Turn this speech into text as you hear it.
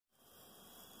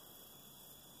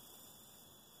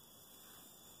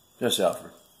Yes,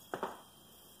 Alfred.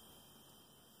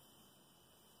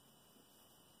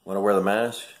 Want to wear the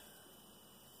mask?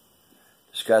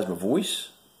 Disguise my voice?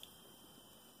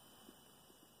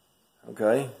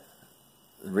 Okay.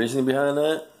 The reasoning behind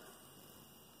that?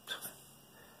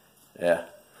 Yeah.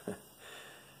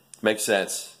 Makes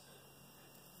sense.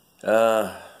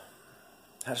 How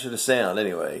should it sound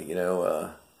anyway? You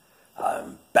know,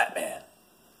 I'm Batman.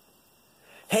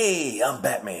 Hey, I'm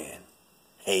Batman.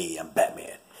 Hey, I'm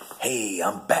Batman. Hey,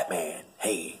 I'm Batman.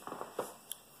 Hey.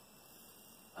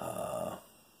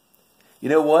 You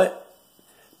know what?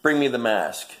 Bring me the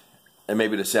mask. And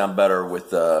maybe to sound better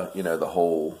with, you know, the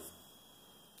whole,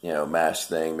 you know, mask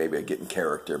thing. Maybe I get in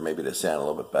character. Maybe to sound a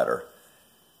little bit better.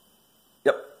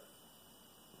 Yep.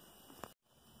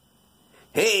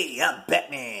 Hey, I'm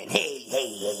Batman. Hey,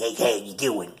 how you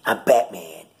doing? I'm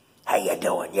Batman. How you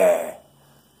doing? Yeah.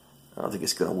 I don't think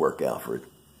it's going to work, Alfred.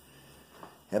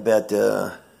 How about,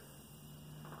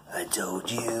 I told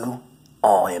you,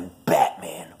 I am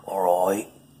Batman, alright?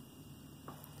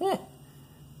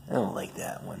 I don't like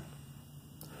that one.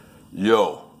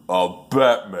 Yo, I'm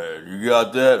Batman. You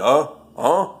got that, huh?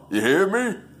 Huh? You hear me?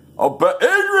 Adrian, I'm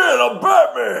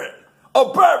Batman.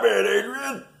 I'm Batman,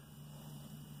 Adrian.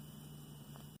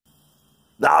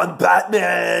 I'm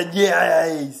Batman,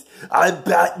 yes! I'm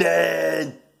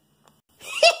Batman!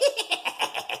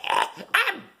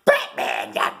 I'm Batman,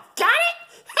 you got it?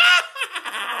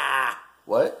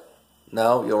 What?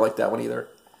 No, you don't like that one either?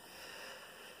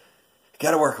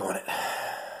 Gotta work on it.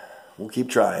 We'll keep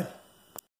trying.